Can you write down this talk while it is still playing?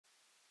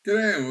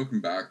G'day and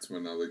welcome back to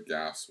another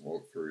gas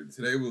walkthrough.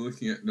 Today we're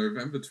looking at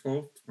November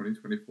 12th,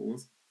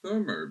 2024's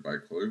Thermo by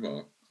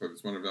Clover.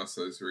 Clover's one of our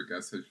sellers here at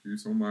Gas HQ,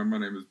 so my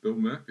name is Bill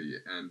Murphy,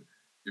 and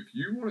if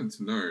you wanted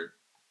to know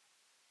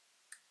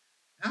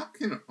how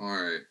can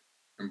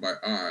and by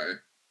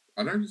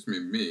I don't just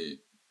mean me,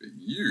 but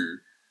you,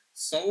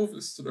 solve a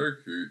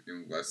Sudoku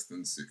in less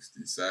than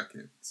 60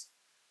 seconds.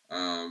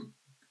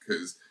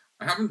 Because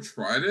I haven't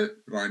tried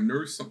it, but I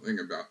know something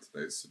about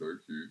today's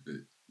Sudoku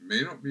that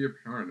may not be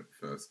apparent at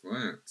first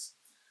glance.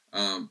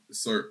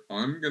 So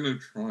I'm gonna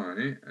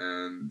try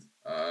and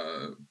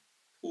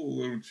pull a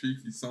little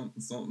cheeky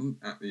something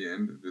at the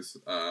end of this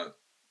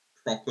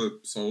proper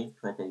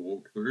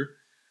walkthrough,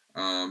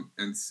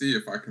 and see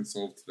if I can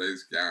solve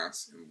today's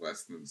gas in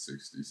less than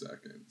 60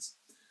 seconds.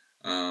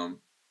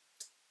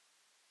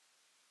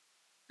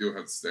 You'll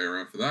have to stay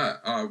around for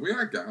that. We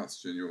are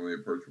Gas, genuinely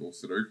approachable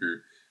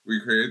Sudoku.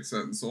 We create,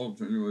 set, and solve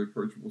genuinely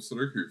approachable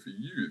Sudoku for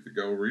you, the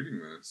girl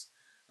reading this.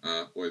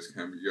 Boys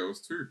can be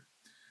girls too.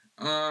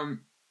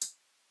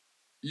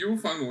 You will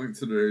find the link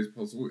to today's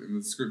puzzle in the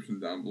description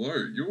down below.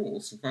 You will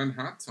also find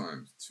hat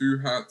times. 2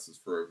 hats is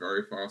for a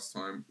very fast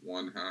time,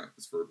 1 hat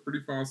is for a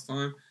pretty fast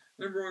time,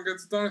 and everyone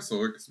gets a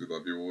dinosaur because we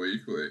love you all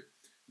equally.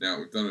 Now,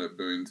 we've done it a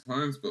billion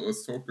times, but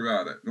let's talk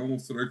about it. Normal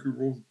Sudoku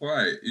rules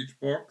apply. Each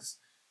box,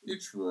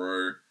 each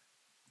row,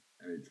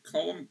 and each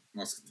column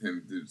must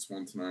contain the digits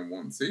 1 to 9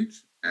 once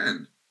each,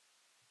 and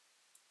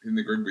in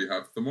the grid we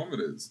have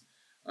thermometers.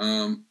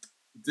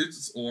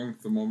 Digits along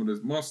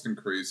thermometers must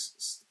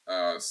increase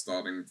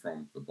starting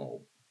from the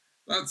bulb.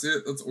 That's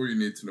it. That's all you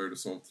need to know to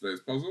solve today's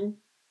puzzle.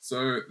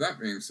 So that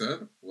being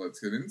said, let's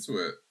get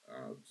into it.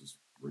 Just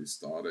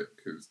restart it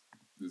because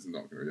this is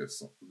not going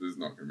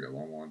to be a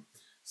long one.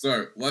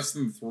 So less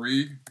than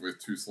 3 with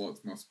 2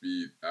 slots must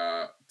be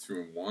 2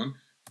 and 1.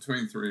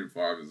 Between 3 and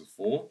 5 is a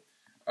 4.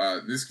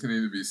 This can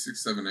either be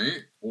 6, 7,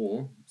 8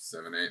 or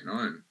 7, 8,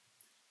 9.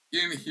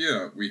 In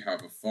here we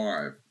have a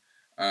 5.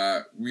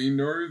 We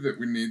know that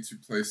we need to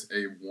place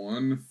a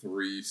 1,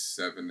 3,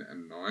 7,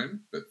 and 9,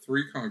 but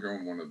 3 can't go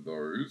in one of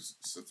those,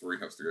 so 3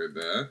 has to go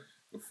there.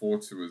 The 4,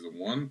 2 is a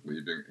 1,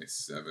 leaving a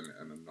 7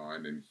 and a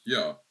 9 in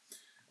here.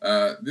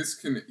 This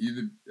can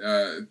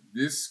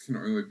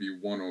only be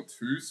 1 or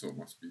 2, so it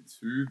must be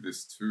 2.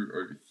 This 2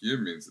 over here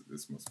means that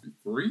this must be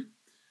 3.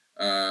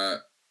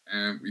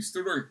 And we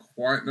still don't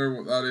quite know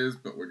what that is,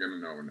 but we're going to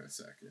know in a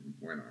second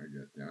when I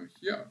get down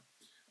here.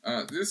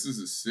 This is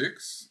a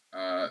 6.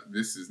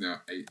 This is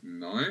now 8 and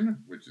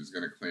 9, which is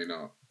going to clean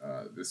up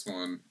this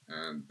one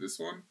and this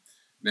one.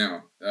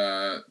 Now,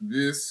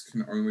 this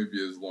can only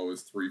be as low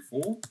as 3,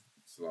 4,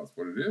 so that's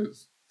what it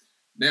is.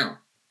 Now,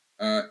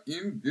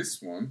 in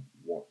this one,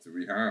 what do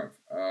we have?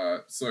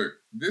 So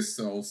this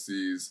cell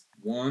sees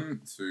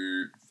 1,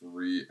 2,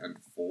 3, and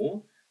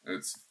 4, and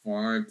it's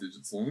 5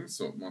 digits long,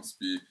 so it must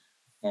be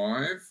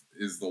 5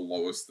 is the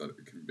lowest that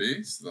it can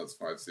be, so that's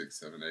 5, 6,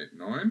 7, 8,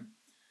 9.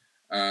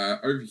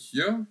 Over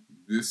here,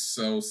 this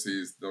cell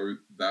sees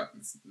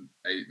that's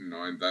 8 and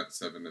 9, that's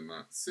 7, and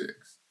that's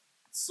 6.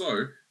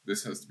 So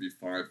this has to be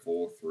 5,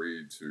 4,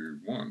 3, 2,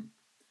 1.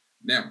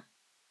 Now,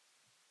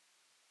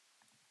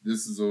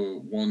 this is a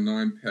 1,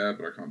 9 pair,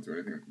 but I can't do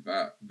anything with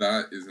that.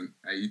 That is an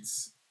 8.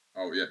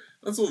 Oh yeah,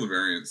 that's all the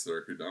variants that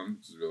are done,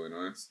 which is really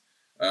nice.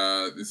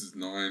 This is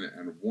 9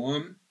 and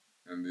 1,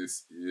 and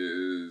this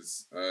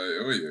is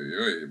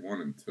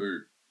 1 and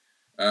 2.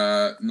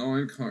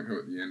 9 can't go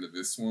at the end of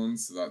this one,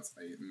 so that's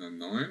 8 and then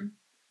 9.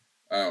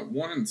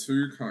 1 and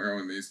 2 can't go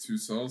in these 2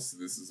 cells, so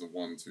this is a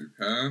 1, 2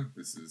 pair.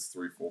 This is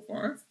 3, 4,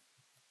 5.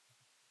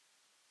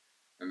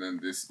 And then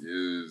this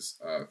is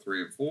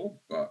 3 and 4,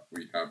 but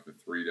we have the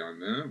 3 down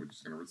there, which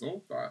is going to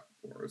resolve that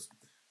for us.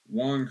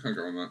 1 can't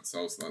go in that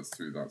cell, so that's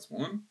 2, that's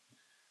 1.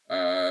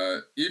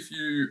 If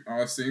you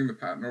are seeing the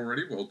pattern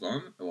already, well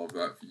done. I love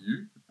that for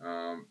you.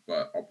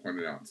 But I'll point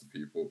it out to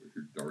people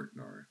who don't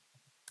know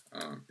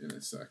in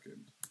a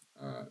second.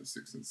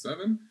 6 and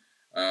 7.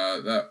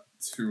 That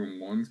 2 and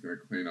 1 is going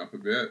to clean up a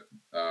bit.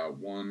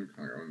 1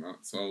 can't go in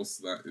that cell,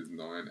 so that is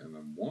 9 and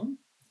then 1.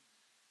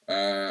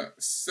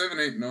 7,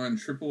 8, 9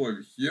 triple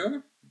over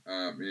here,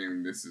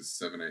 meaning this is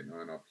 7, 8,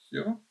 9 up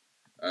here.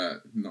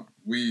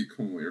 We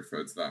commonly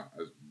refer to that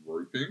as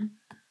roping.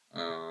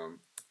 I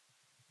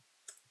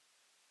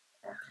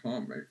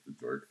can't make the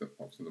joke that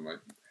pops into my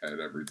head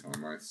every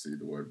time I see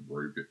the word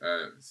roping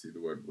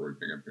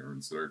appear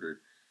in Sudoku.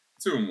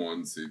 2 and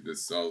 1 see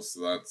this cell,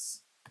 so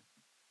that's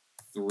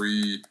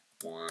 3,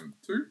 1,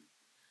 2.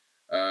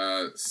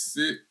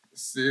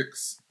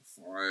 6,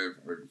 5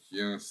 over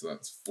here, so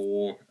that's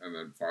 4, and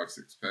then 5,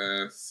 6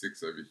 pair.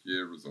 6 over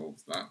here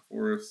resolves that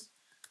for us.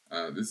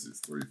 This is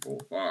 3, 4,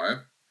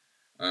 5.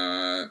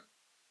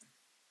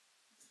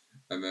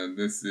 And then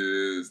this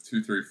is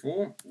 2, 3,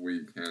 4.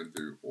 We can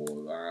do all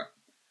of that.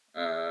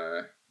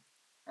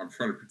 I'm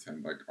trying to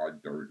pretend like I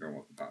don't know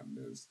what the pattern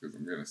is, because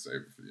I'm going to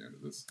save it for the end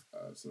of this.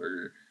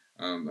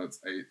 That's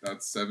 8,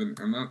 that's 7,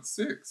 and that's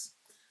 6.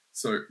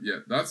 So yeah,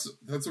 that's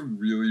a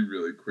really,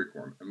 really quick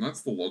one, and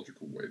that's the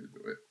logical way to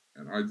do it.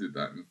 And I did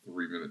that in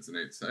 3 minutes and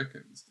 8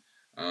 seconds.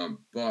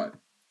 But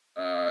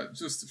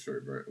just to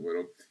showboat a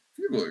little, if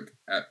you look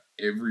at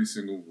every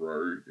single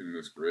row in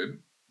this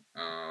grid,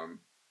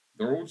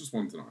 they're all just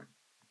 1 to 9.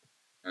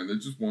 And they're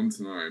just 1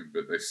 to 9,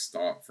 but they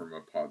start from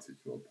a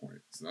particular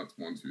point. So that's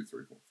 1, 2,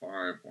 3,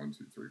 4, 5, 1,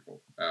 2, 3, 4,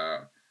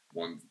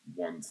 1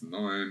 to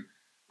 9,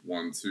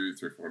 1, 2,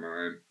 3, 4,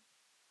 9,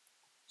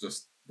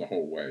 just the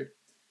whole way.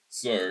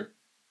 So,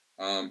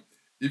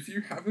 if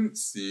you haven't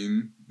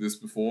seen this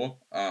before,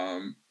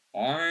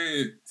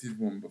 I did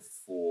one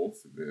before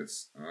for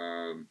this.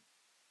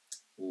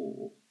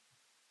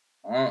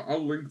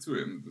 I'll link to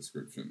it in the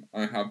description.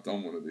 I have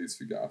done one of these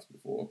for gas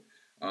before,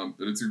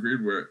 but it's a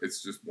grid where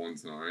it's just 1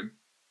 to 9.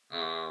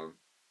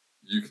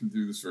 You can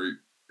do this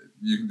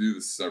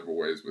several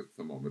ways with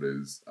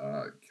thermometers,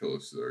 killer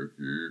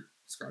Sudoku,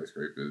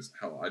 skyscrapers.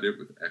 Hell, I did it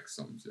with X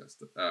sums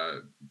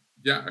yesterday.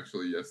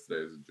 Yesterday as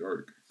a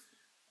joke,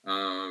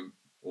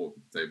 or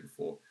the day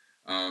before,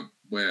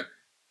 where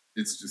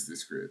it's just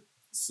this grid.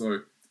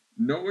 So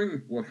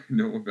knowing what I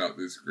know about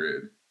this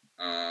grid,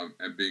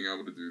 and being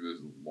able to do this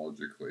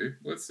logically,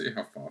 let's see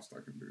how fast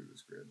I can do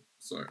this grid.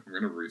 So I'm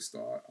going to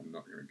restart. I'm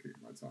not going to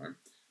keep my time.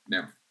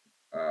 Now,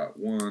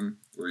 1,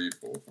 3,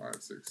 4,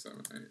 5, 6,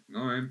 7, 8,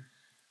 9.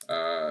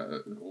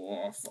 5,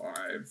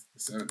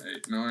 7,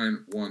 8,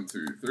 9. 1,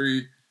 2,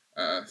 3.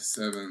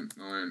 7,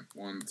 9.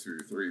 1, 2,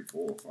 3,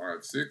 4,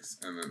 5, 6.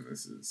 And then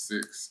this is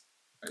 6,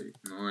 8,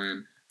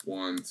 9.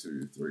 1,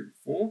 2, 3,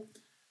 4.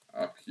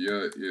 Up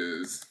here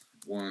is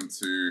 1,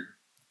 2,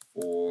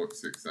 4,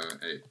 6, 7,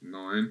 8,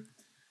 9.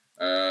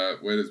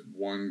 Where does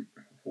 1?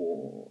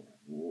 Oh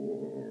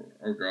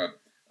god.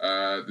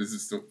 This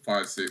is still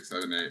 5, 6,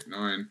 7, 8,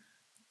 9.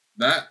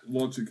 That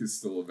logic is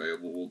still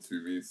available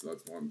to me, so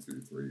that's 1,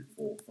 2, 3,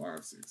 4,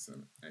 5, 6,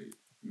 7, 8,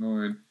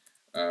 9.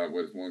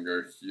 Where does 1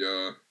 go?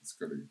 Here. It's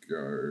got to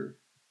go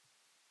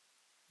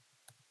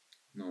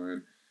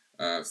 9.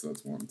 So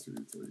that's 1,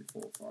 2, 3,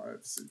 4,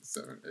 5, 6,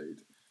 7,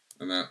 8.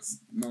 And that's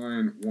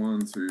 9,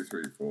 1, 2,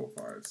 3, 4,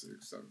 5,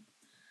 6, 7.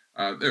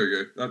 There we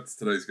go. That's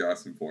today's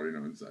gas in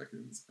 49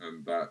 seconds,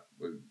 and that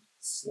was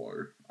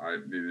slow. I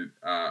needed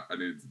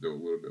to do a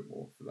little bit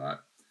more for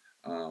that.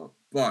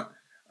 That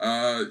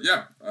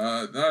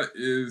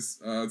is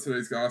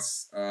today's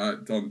gas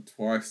done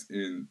twice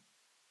in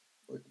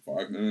like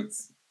 5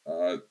 minutes.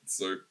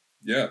 So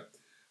yeah,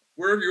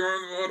 wherever you are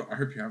in the world, I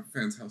hope you have a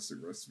fantastic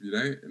rest of your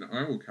day, and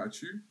I will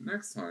catch you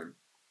next time.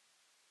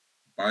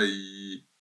 Bye.